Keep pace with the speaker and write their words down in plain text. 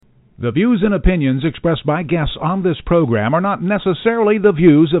The views and opinions expressed by guests on this program are not necessarily the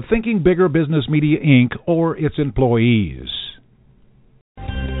views of Thinking Bigger Business Media, Inc. or its employees.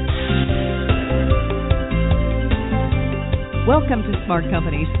 Welcome to Smart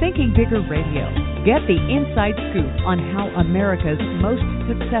Company's Thinking Bigger Radio. Get the inside scoop on how America's most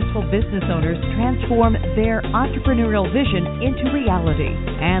successful business owners transform their entrepreneurial vision into reality.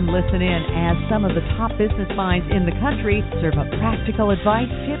 And listen in as some of the top business minds in the country serve up practical advice,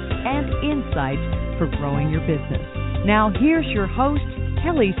 tips, and insights for growing your business. Now here's your host,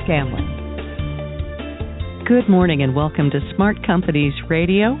 Kelly Scanlon. Good morning and welcome to Smart Companies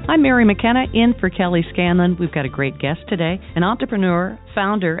Radio. I'm Mary McKenna in for Kelly Scanlon. We've got a great guest today, an entrepreneur,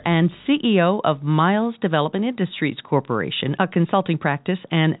 founder, and CEO of Miles Development Industries Corporation, a consulting practice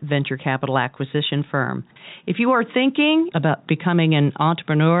and venture capital acquisition firm. If you are thinking about becoming an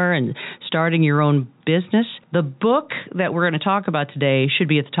entrepreneur and starting your own business, the book that we're going to talk about today should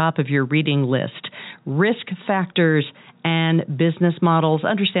be at the top of your reading list. Risk Factors and Business Models,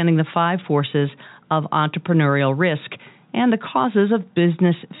 Understanding the Five Forces of Entrepreneurial Risk and the Causes of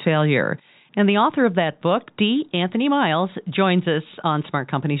Business Failure. And the author of that book, D. Anthony Miles, joins us on Smart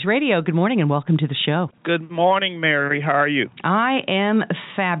Companies Radio. Good morning and welcome to the show. Good morning, Mary. How are you? I am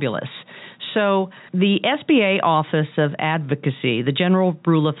fabulous. So the SBA Office of Advocacy, the general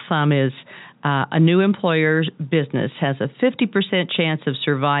rule of thumb is a new employer's business has a 50% chance of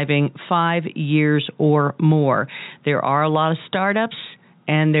surviving 5 years or more. There are a lot of startups,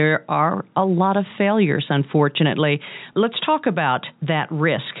 and there are a lot of failures, unfortunately. Let's talk about that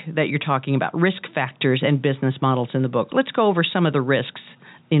risk that you're talking about, risk factors and business models in the book. Let's go over some of the risks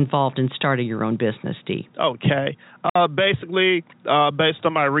involved in starting your own business, Dee. Okay. Basically, based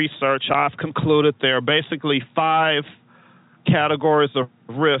on my research, I've concluded there are basically 5 categories of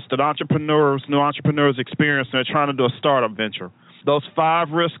risk that new entrepreneurs experience when they're trying to do a startup venture. Those 5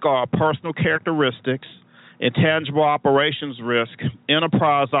 risks are personal characteristics, intangible operations risk,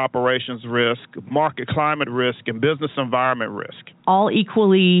 enterprise operations risk, market climate risk, and business environment risk. All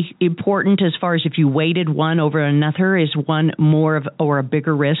equally important as far as if you weighted one over another, is one more of or a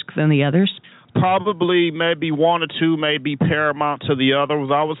bigger risk than the others? Probably maybe one or two may be paramount to the others.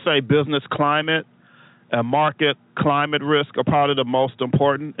 I would say business climate and market climate risk are probably the most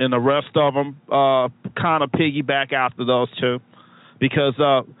important, and the rest of them kind of piggyback after those two, because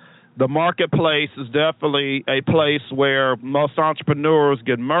the marketplace is definitely a place where most entrepreneurs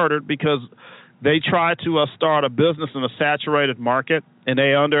get murdered because they try to start a business in a saturated market, and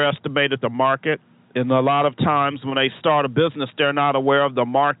they underestimated the market. And a lot of times when they start a business, they're not aware of the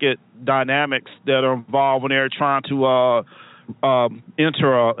market dynamics that are involved when they're trying to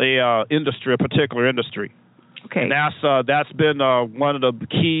enter a particular industry. Okay. And that's been one of the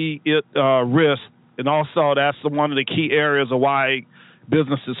key risks, and also that's one of the key areas of why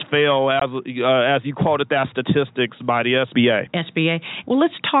businesses fail, as you quoted that statistics by the SBA. SBA. Well,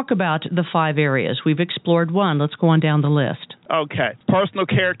 let's talk about the 5 areas. We've explored one. Let's go on down the list. Okay. Personal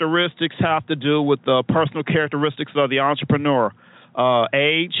characteristics have to do with the personal characteristics of the entrepreneur.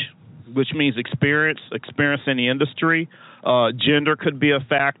 Age, which means experience in the industry. Gender could be a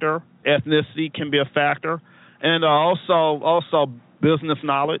factor. Ethnicity can be a factor. And also business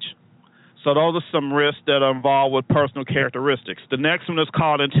knowledge. So those are some risks that are involved with personal characteristics. The next one is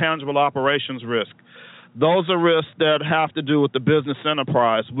called intangible operations risk. Those are risks that have to do with the business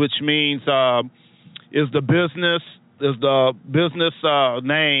enterprise, which means is the business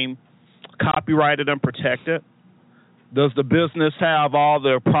name copyrighted and protected? Does the business have all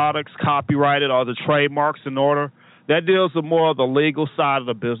their products copyrighted or the trademarks in order? That deals with more of the legal side of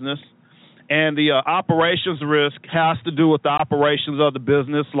the business. And the operations risk has to do with the operations of the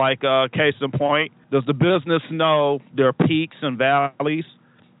business, like case in point. Does the business know their peaks and valleys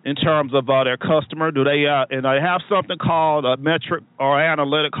in terms of their customer? Do they and they have something called a metric or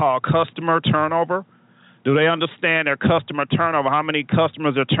analytic called customer turnover? Do they understand their customer turnover, how many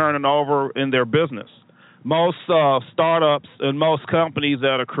customers are turning over in their business? Most startups and most companies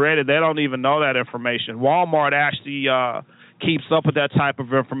that are created, they don't even know that information. Walmart actually keeps up with that type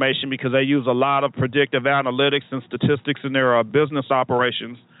of information because they use a lot of predictive analytics and statistics in their business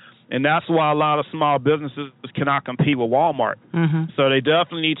operations. And that's why a lot of small businesses cannot compete with Walmart. Mm-hmm. So they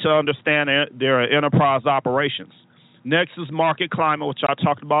definitely need to understand their enterprise operations. Next is market climate, which I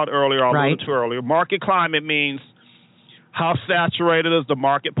talked about earlier, alluded to earlier. Market climate means how saturated is the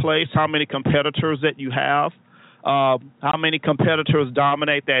marketplace, how many competitors that you have, how many competitors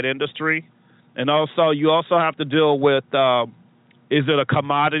dominate that industry. And also, you also have to deal with, is it a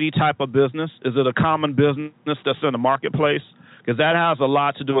commodity type of business? Is it a common business that's in the marketplace? Because that has a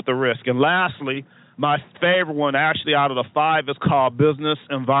lot to do with the risk. And lastly, My favorite one, actually, out of the 5 is called business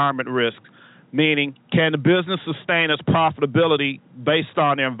environment risk, meaning can the business sustain its profitability based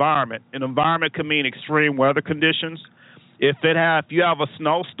on the environment? An environment can mean extreme weather conditions. If you have a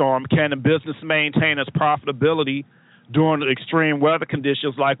snowstorm, can the business maintain its profitability during the extreme weather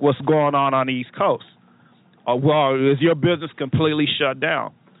conditions like what's going on the East Coast? Well, is your business completely shut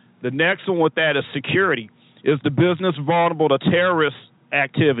down? The next one with that is security. Is the business vulnerable to terrorist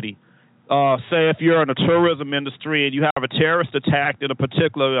activity? Say if you're in the tourism industry and you have a terrorist attack in a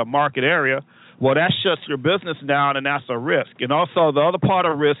particular market area, well, that shuts your business down, and that's a risk. And also the other part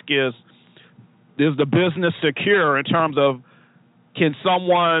of risk is the business secure in terms of can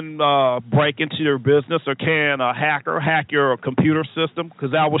someone break into your business, or can a hacker hack your computer system?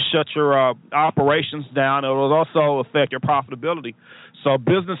 Because that will shut your operations down. It will also affect your profitability. So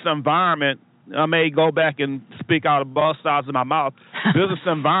business environment, I may go back and speak out of both sides of my mouth. Business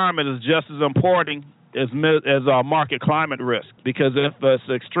environment is just as important as market climate risk, because if it's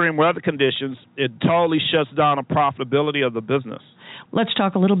extreme weather conditions, it totally shuts down the profitability of the business. Let's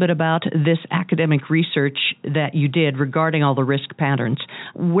talk a little bit about this academic research that you did regarding all the risk patterns.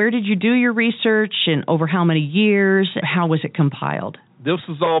 Where did you do your research, and over how many years? How was it compiled? This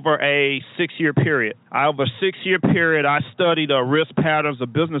was over a 6-year period. Over a 6-year period, I studied risk patterns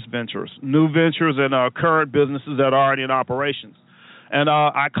of business ventures, new ventures, and current businesses that are already in operations. And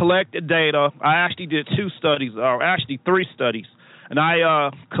I collected data. I actually did 3 studies. And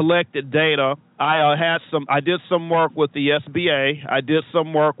I collected data. I did some work with the SBA. I did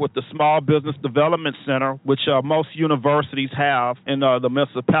some work with the Small Business Development Center, which most universities have in the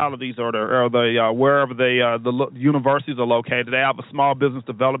municipalities or wherever the universities are located. They have a Small Business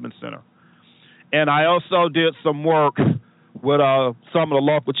Development Center. And I also did some work with some of the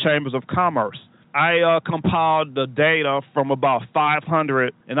local chambers of commerce. I compiled the data from about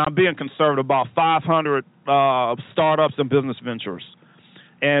 500, and I'm being conservative, about 500 startups and business ventures.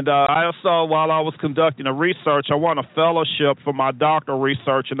 And I also, while I was conducting the research, I won a fellowship for my doctoral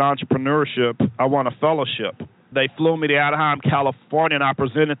research in entrepreneurship. I won a fellowship. They flew me to Anaheim, California, and I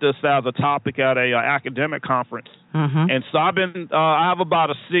presented this as a topic at a academic conference. Mm-hmm. And so I have about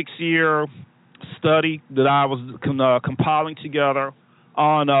a 6-year study that I was compiling together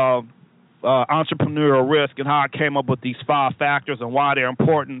on entrepreneurial risk and how I came up with these 5 factors and why they're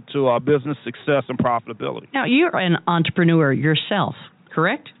important to business success and profitability. Now, you're an entrepreneur yourself,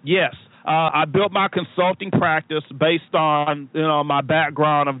 correct? Yes. I built my consulting practice based on my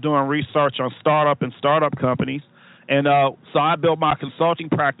background of doing research on startup companies. And so I built my consulting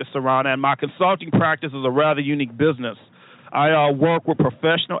practice around that. And my consulting practice is a rather unique business. I work with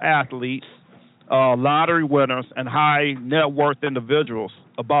professional athletes, lottery winners, and high net worth individuals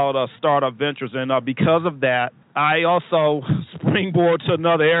about startup ventures. And because of that, I also springboard to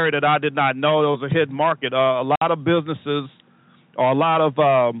another area that I did not know there was a hidden market. A lot of businesses, or a lot of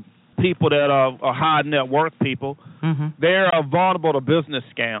people that are high net worth people, mm-hmm. they're vulnerable to business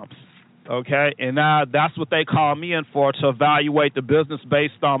scams. Okay, and that's what they call me in for, to evaluate the business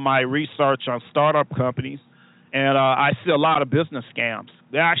based on my research on startup companies. And I see a lot of business scams.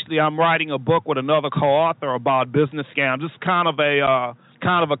 Actually, I'm writing a book with another co-author about business scams. It's kind of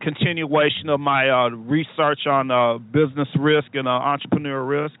a continuation of my research on business risk and entrepreneur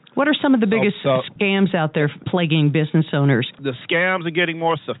risk. What are some of the biggest scams out there plaguing business owners? The scams are getting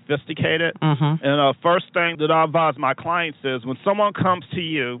more sophisticated. Mm-hmm. And first thing that I advise my clients is when someone comes to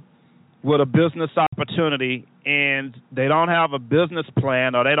you with a business opportunity and they don't have a business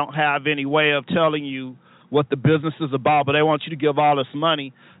plan, or they don't have any way of telling you what the business is about, but they want you to give all this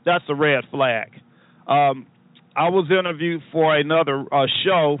money, that's a red flag. I was interviewed for another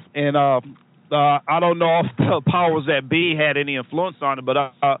show, and I don't know if the powers that be had any influence on it, but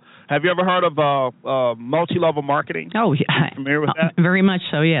have you ever heard of multi-level marketing? Oh, yeah. Are you familiar with that? Very much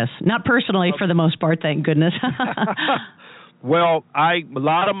so, yes. Not personally, for the most part, thank goodness. Well, a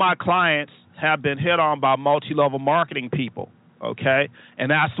lot of my clients have been hit on by multi-level marketing people. Okay,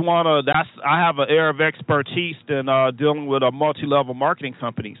 and I have an area of expertise in dealing with multi-level marketing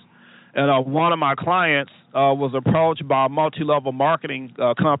companies. And one of my clients was approached by a multi-level marketing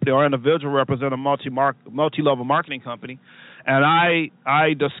company or individual representing a multi-level marketing company, and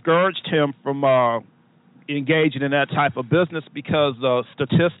I discouraged him from engaging in that type of business because the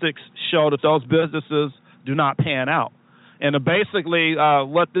statistics show that those businesses do not pan out. And basically,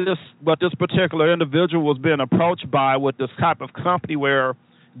 what this particular individual was being approached by with this type of company, where,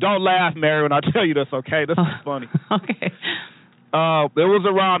 don't laugh, Mary, when I tell you this, okay? This is funny. Okay. It was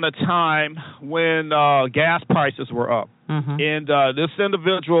around the time when gas prices were up. Mm-hmm. And this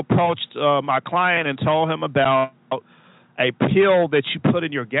individual approached my client and told him about a pill that you put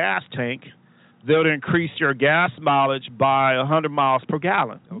in your gas tank they'll increase your gas mileage by 100 miles per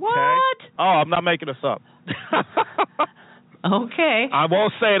gallon. Okay? What? Oh, I'm not making this up. Okay. I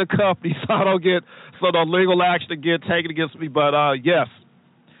won't say the company so no legal action get taken against me, but yes.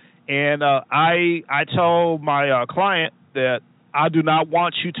 And I told my client that I do not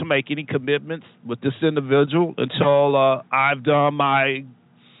want you to make any commitments with this individual until I've done my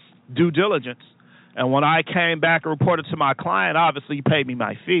due diligence. And when I came back and reported to my client, obviously he paid me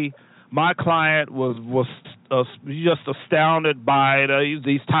my fee. My client was just astounded by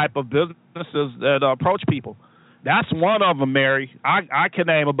these type of businesses that approach people. That's one of them, Mary. I can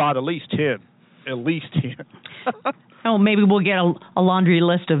name about at least 10. At least 10. Oh, maybe we'll get a laundry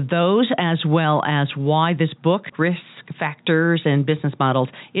list of those, as well as why this book, Risk Factors and Business Models,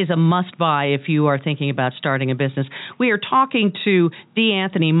 is a must-buy if you are thinking about starting a business. We are talking to D.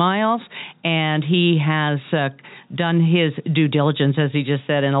 Anthony Miles, and he has done his due diligence, as he just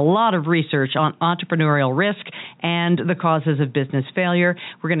said, and a lot of research on entrepreneurial risk and the causes of business failure.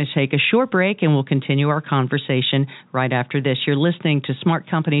 We're going to take a short break, and we'll continue our conversation right after this. You're listening to Smart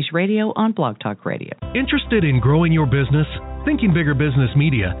Companies Radio on Blog Talk Radio. Interested in growing your business? Thinking Bigger Business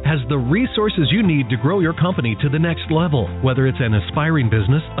Media has the resources you need to grow your company to the next level, whether it's an aspiring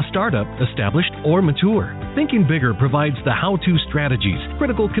business, a startup, established, or mature. Thinking Bigger provides the how-to strategies,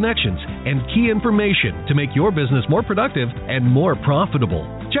 critical connections, and key information to make your business more productive and more profitable.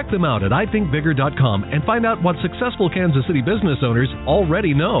 Check them out at ithinkbigger.com and find out what successful Kansas City business owners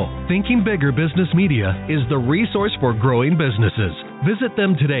already know. Thinking Bigger Business Media is the resource for growing businesses. Visit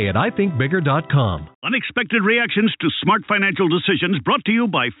them today at ithinkbigger.com. Unexpected reactions to smart financial decisions brought to you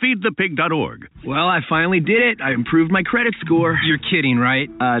by feedthepig.org. Well, I finally did it. I improved my credit score. You're kidding, right?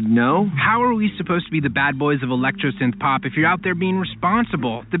 No. How are we supposed to be the bad boys of electro-synth pop if you're out there being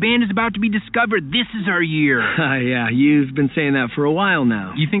responsible? The band is about to be discovered. This is our year. Yeah, you've been saying that for a while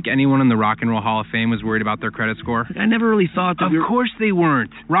now. You think anyone in the Rock and Roll Hall of Fame was worried about their credit score? I never really thought that. Of course they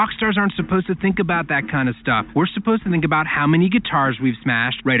weren't. Rock stars aren't supposed to think about that kind of stuff. We're supposed to think about how many guitars we've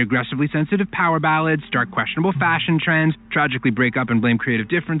smashed, write aggressively sensitive power ballads, start questionable fashion trends, tragically break up and blame creative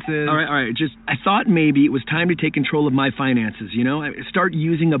differences. All right. I thought maybe it was time to take control of my finances, Start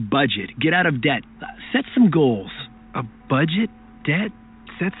using a budget, get out of debt, set some goals. A budget? Debt?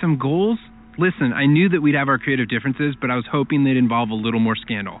 Set some goals? Listen, I knew that we'd have our creative differences, but I was hoping they'd involve a little more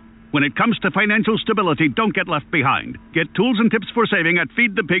scandal. When it comes to financial stability, don't get left behind. Get tools and tips for saving at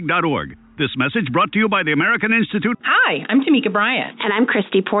feedthepig.org. This message brought to you by the American Institute. Hi, I'm Tamika Bryant. And I'm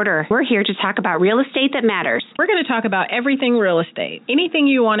Christy Porter. We're here to talk about real estate that matters. We're going to talk about everything real estate. Anything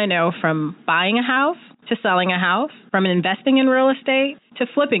you want to know, from buying a house to selling a house, from investing in real estate to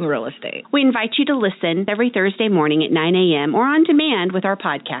flipping real estate. We invite you to listen every Thursday morning at 9 a.m. or on demand with our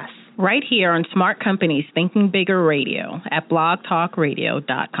podcasts. Right here on Smart Companies Thinking Bigger Radio at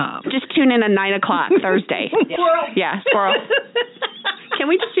blogtalkradio.com. Just tune in at 9 o'clock Thursday. Squirrel. Yeah, squirrel. Can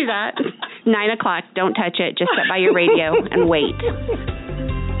we just do that? 9 o'clock, don't touch it. Just sit by your radio and wait.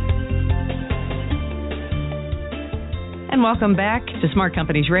 And welcome back to Smart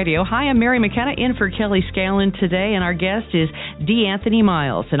Companies Radio. Hi, I'm Mary McKenna in for Kelly Scanlon today, and our guest is D. Anthony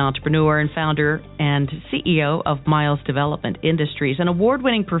Miles, an entrepreneur and founder and CEO of Miles Development Industries, an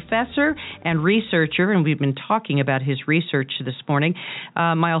award-winning professor and researcher, and we've been talking about his research this morning.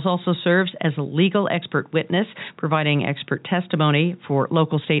 Miles also serves as a legal expert witness, providing expert testimony for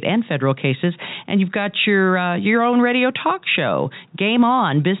local, state, and federal cases. And you've got your own radio talk show, Game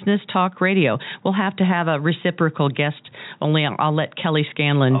On, Business Talk Radio. We'll have to have a reciprocal guest. Only I'll let Kelly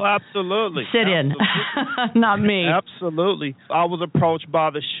Scanlon sit in, not me. Absolutely. I was approached by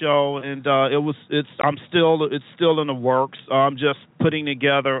the show, and it's still in the works. I'm just putting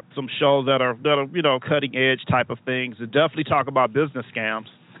together some shows that are cutting edge type of things, and definitely talk about business scams.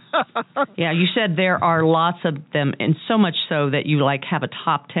 Yeah, you said there are lots of them, and so much so that you have a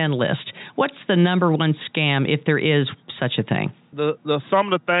top 10 list. What's the number one scam, if there is such a thing?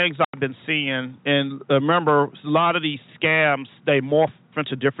 Some of the things I've been seeing, and remember, a lot of these scams, they morph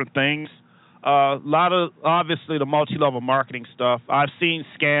into different things. A lot of, obviously, the multi-level marketing stuff. I've seen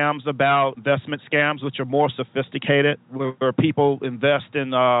scams about investment scams, which are more sophisticated, where people invest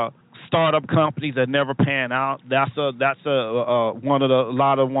in startup companies that never pan out. That's a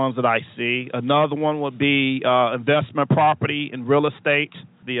lot of ones that I see. Another one would be investment property and real estate.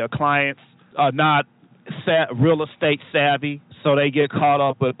 The clients are not real estate savvy, so they get caught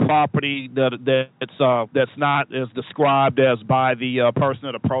up with property that's not as described as by the person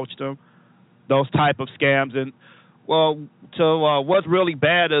that approached them. Those type of scams. And what's really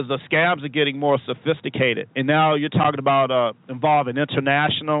bad is the scams are getting more sophisticated, and now you're talking about involving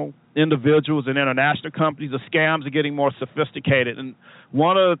international individuals and international companies. The scams are getting more sophisticated. And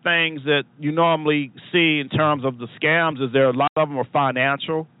one of the things that you normally see in terms of the scams is a lot of them are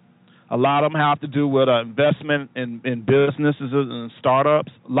financial. A lot of them have to do with investment in businesses and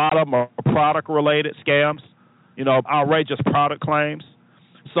startups. A lot of them are product-related scams, outrageous product claims.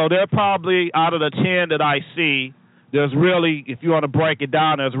 So they're probably, out of the 10 that I see, there's really, if you want to break it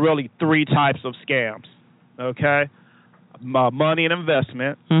down, there's really 3 types of scams, okay? Money and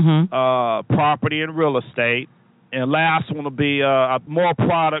investment, property and real estate, and last one will be more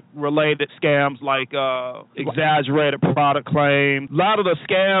product-related scams like exaggerated product claims. A lot of the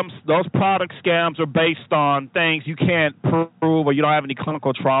scams, those product scams are based on things you can't prove or you don't have any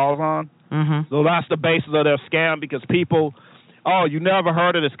clinical trials on. So that's the basis of their scam, because people, you never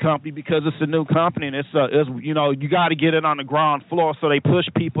heard of this company because it's a new company and it's you got to get it on the ground floor. So they push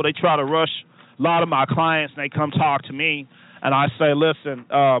people. They try to rush a lot of my clients, and they come talk to me, and I say, listen,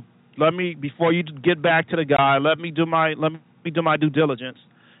 before you get back to the guy, let me do my due diligence.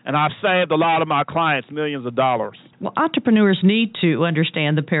 And I've saved a lot of my clients millions of dollars. Well, entrepreneurs need to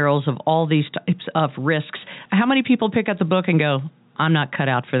understand the perils of all these types of risks. How many people pick up the book and go, I'm not cut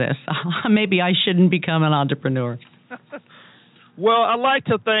out for this. Maybe I shouldn't become an entrepreneur? Well, I like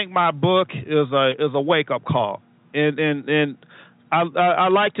to think my book is a wake-up call. And I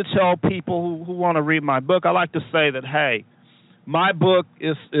like to tell people who want to read my book, I like to say that, hey, my book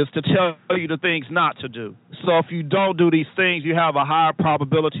is to tell you the things not to do. So if you don't do these things, you have a higher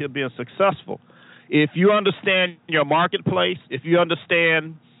probability of being successful. If you understand your marketplace, if you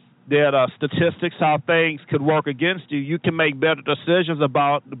understand that statistics, how things could work against you, you can make better decisions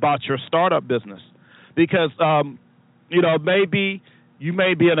about your startup business. Because, maybe you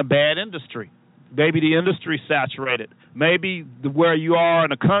may be in a bad industry. Maybe the industry is saturated. Maybe where you are in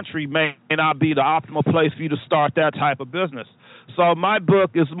the country may not be the optimal place for you to start that type of business. So my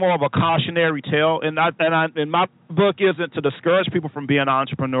book is more of a cautionary tale, and my book isn't to discourage people from being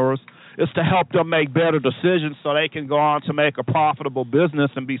entrepreneurs. It's to help them make better decisions so they can go on to make a profitable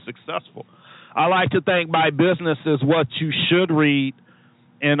business and be successful. I like to think my business is what you should read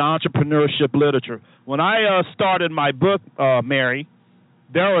in entrepreneurship literature. When I started my book, Mary,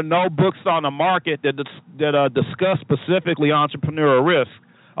 there are no books on the market that discuss specifically entrepreneurial risk.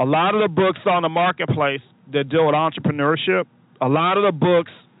 A lot of the books on the marketplace that deal with entrepreneurship, a lot of the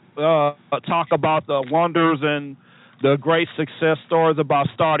books talk about the wonders and the great success stories about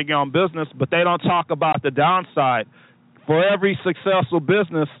starting your own business, but they don't talk about the downside. For every successful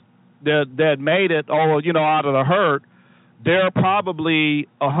business that made it, or out of the herd, there are probably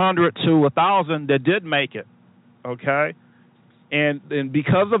 100 to 1,000 that did make it. Okay, and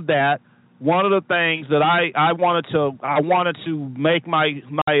because of that, one of the things that I wanted to make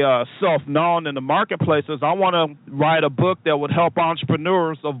myself known in the marketplace is I want to write a book that would help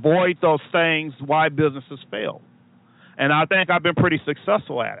entrepreneurs avoid those things why businesses fail. And I think I've been pretty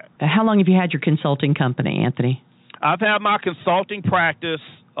successful at it. How long have you had your consulting company, Anthony? I've had my consulting practice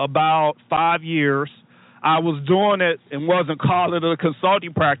about 5 years. I was doing it and wasn't calling it a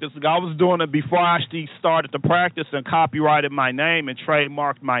consulting practice. I was doing it before I actually started the practice and copyrighted my name and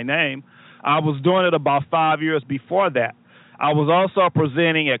trademarked my name. I was doing it about 5 years before that. I was also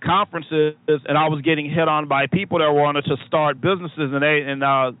presenting at conferences, and I was getting hit on by people that wanted to start businesses, and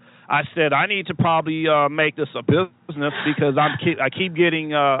I said I need to probably make this a business because I keep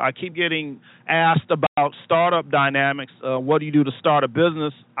getting asked about startup dynamics. What do you do to start a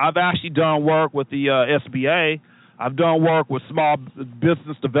business? I've actually done work with the SBA. I've done work with small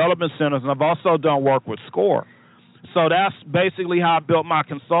business development centers, and I've also done work with SCORE. So that's basically how I built my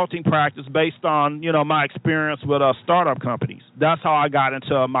consulting practice based on, my experience with startup companies. That's how I got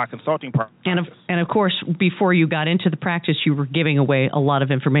into my consulting practice. And of course, before you got into the practice, you were giving away a lot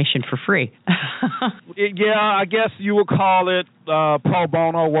of information for free. Yeah, I guess you would call it pro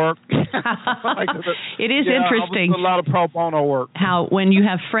bono work. It is interesting. A lot of pro bono work. How when you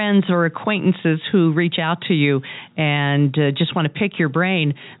have friends or acquaintances who reach out to you and just want to pick your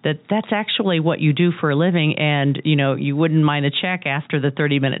brain, that's actually what you do for a living, and you wouldn't mind a check after the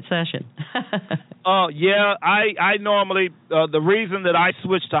 30-minute session. Yeah, I normally the reason that I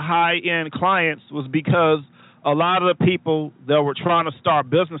switched to high-end clients was because a lot of the people that were trying to start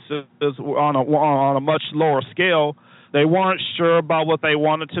businesses on a much lower scale, they weren't sure about what they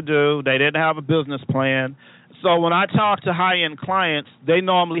wanted to do. They didn't have a business plan. So when I talk to high-end clients, they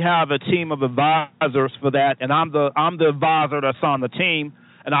normally have a team of advisors for that, and I'm the advisor that's on the team,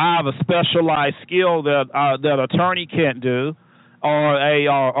 and I have a specialized skill that attorney can't do, or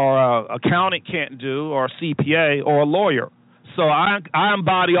a accountant can't do, or a CPA, or a lawyer. So I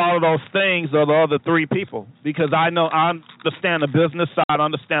embody all of those things of the other three people because I understand the business side,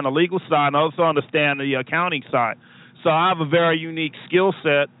 understand the legal side, and also understand the accounting side. So I have a very unique skill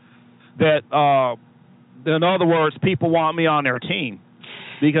set that, in other words, people want me on their team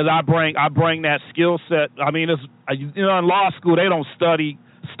because I bring that skill set. I mean, in law school they don't study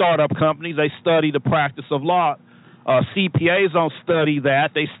startup companies; they study the practice of law. CPAs don't study that;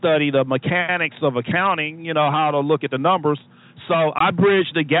 they study the mechanics of accounting. How to look at the numbers. So I bridge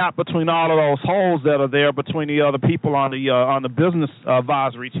the gap between all of those holes that are there between the other people on the business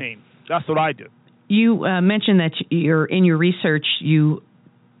advisory team. That's what I do. You mentioned that in your research you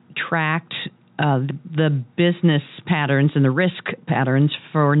tracked the business patterns and the risk patterns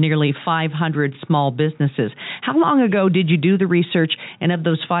for nearly 500 small businesses. How long ago did you do the research? And of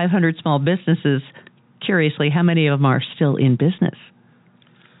those 500 small businesses, curiously, how many of them are still in business?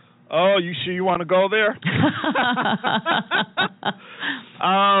 Oh, you sure you want to go there?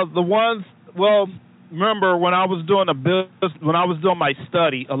 The ones, well, remember when I was doing my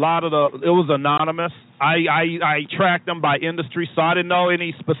study, a lot of it was anonymous. I tracked them by industry, so I didn't know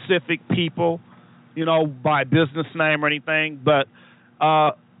any specific people, by business name or anything. But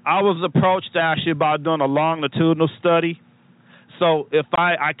I was approached actually about doing a longitudinal study. So if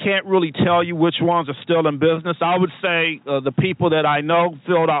I can't really tell you which ones are still in business, I would say the people that I know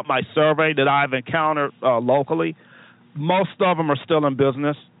filled out my survey that I've encountered locally, most of them are still in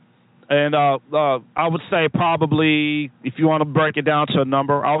business. And I would say probably, if you want to break it down to a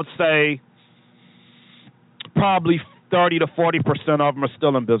number, I would say probably 30 to 40% of them are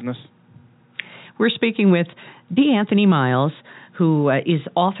still in business. We're speaking with D. Anthony Miles, who is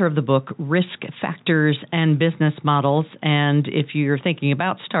author of the book Risk Factors and Business Models. And if you're thinking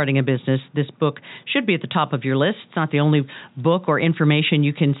about starting a business, this book should be at the top of your list. It's not the only book or information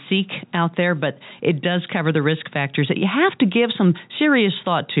you can seek out there, but it does cover the risk factors that you have to give some serious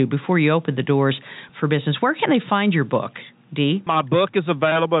thought to before you open the doors for business. Where can they find your book, D? My book is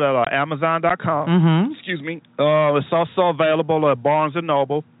available at Amazon.com. Mm-hmm. Excuse me. It's also available at Barnes &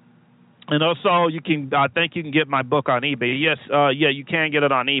 Noble. And also, I think you can get my book on eBay. Yes, you can get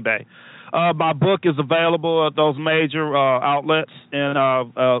it on eBay. My book is available at those major outlets, and I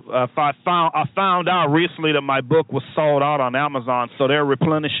found out recently that my book was sold out on Amazon, so they're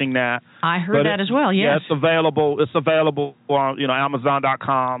replenishing that. I heard that as well. Yes, yeah, it's available. It's available on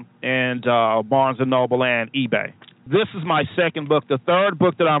Amazon.com and Barnes & Noble and eBay. This is my second book. The third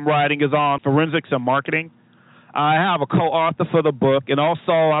book that I'm writing is on forensics and marketing. I have a co-author for the book, and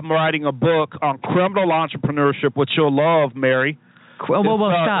also I'm writing a book on criminal entrepreneurship, which you'll love, Mary.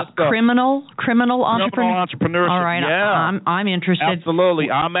 Stop. Criminal entrepreneurship. Criminal entrepreneurship. All right, yeah. I'm interested. Absolutely.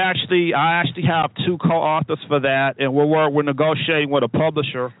 I actually have two co-authors for that, and we're negotiating with a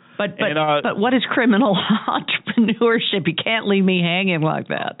publisher. But what is criminal entrepreneurship? You can't leave me hanging like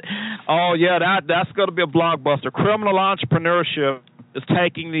that. Oh yeah, that's going to be a blockbuster. Criminal entrepreneurship is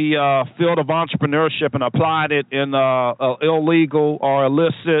taking the field of entrepreneurship and applying it in an illegal or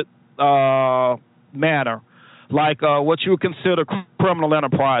illicit manner, like what you would consider criminal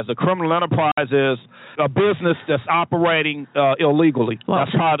enterprise. A criminal enterprise is a business that's operating illegally.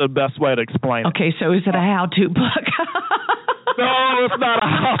 That's probably the best way to explain it. Okay, so is it a how-to book? No, it's not a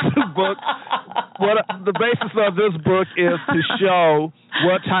how-to book. The basis of this book is to show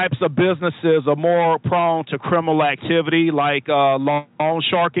what types of businesses are more prone to criminal activity, like loan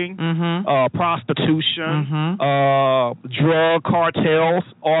sharking, prostitution, drug cartels,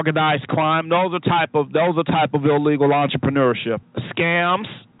 organized crime. Those are type of illegal entrepreneurship. Scams,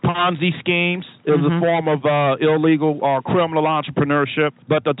 Ponzi schemes is a form of illegal or criminal entrepreneurship.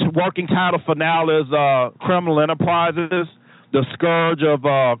 But the working title for now is Criminal Enterprises, the Scourge of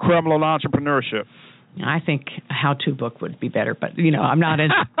Criminal Entrepreneurship. I think a how-to book would be better, but I'm not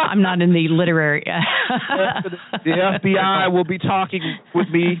in the literary. The FBI will be talking with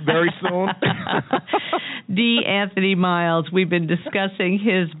me very soon. D. Anthony Miles, we've been discussing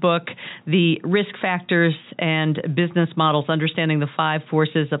his book, The Risk Factors and Business Models, Understanding the Five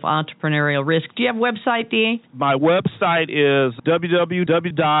Forces of Entrepreneurial Risk. Do you have a website, D.A.? My website is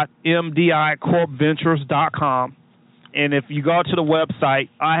www.mdicorpventures.com. And if you go to the website,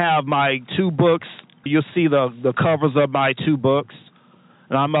 I have my two books. You'll see the covers of my two books.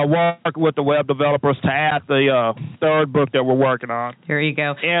 And I'm working with the web developers to add the third book that we're working on. There you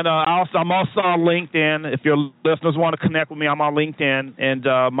go. And I'm also on LinkedIn. If your listeners want to connect with me, I'm on LinkedIn. And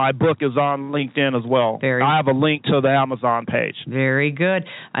my book is on LinkedIn as well. I have a link to the Amazon page. Very good.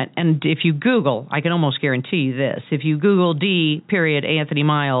 And if you Google, I can almost guarantee you this, if you Google D. Anthony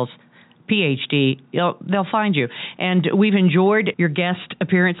Miles, PhD, they'll find you. And we've enjoyed your guest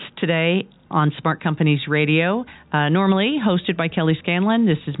appearance today on Smart Companies Radio, normally hosted by Kelly Scanlon.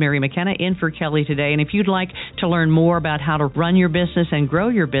 This is Mary McKenna in for Kelly today. And if you'd like to learn more about how to run your business and grow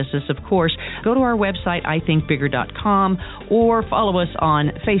your business, of course, go to our website, ithinkbigger.com, or follow us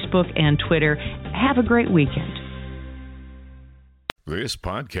on Facebook and Twitter. Have a great weekend. This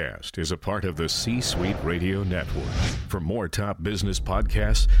podcast is a part of the C-Suite Radio Network. For more top business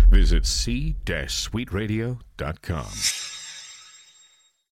podcasts, visit c-suiteradio.com.